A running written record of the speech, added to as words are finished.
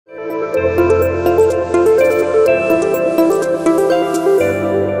This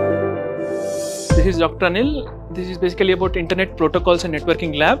is Dr. Anil. This is basically about Internet Protocols and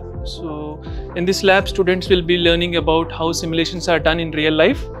Networking Lab. So in this lab, students will be learning about how simulations are done in real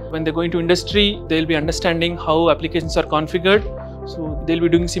life. When they go into industry, they'll be understanding how applications are configured. So they'll be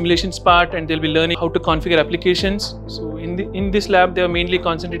doing simulations part and they'll be learning how to configure applications. So in this lab, they are mainly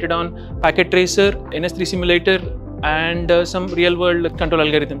concentrated on packet tracer, NS3 simulator, and some real-world control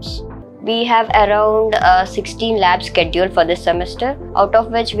algorithms. We have around 16 labs scheduled for this semester, out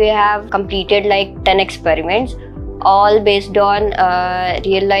of which we have completed like 10 experiments, all based on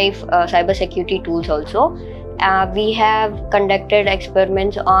real-life cybersecurity tools also. We have conducted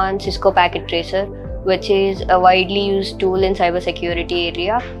experiments on Cisco Packet Tracer, which is a widely used tool in cybersecurity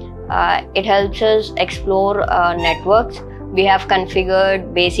area. It helps us explore networks. We have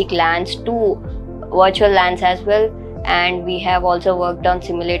configured basic LANs to virtual LANs as well. And we have also worked on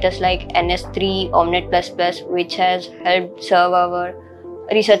simulators like NS3, Omnet++, which has helped serve our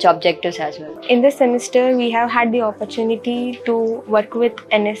research objectives as well. In this semester, we have had the opportunity to work with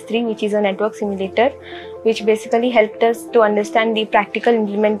NS3, which is a network simulator, which basically helped us to understand the practical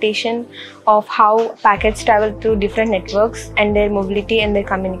implementation of how packets travel through different networks and their mobility and their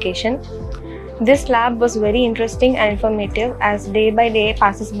communication. This lab was very interesting and informative. As day by day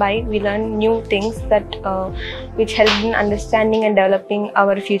passes by, we learn new things that which help in understanding and developing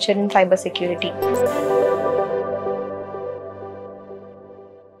our future in cybersecurity.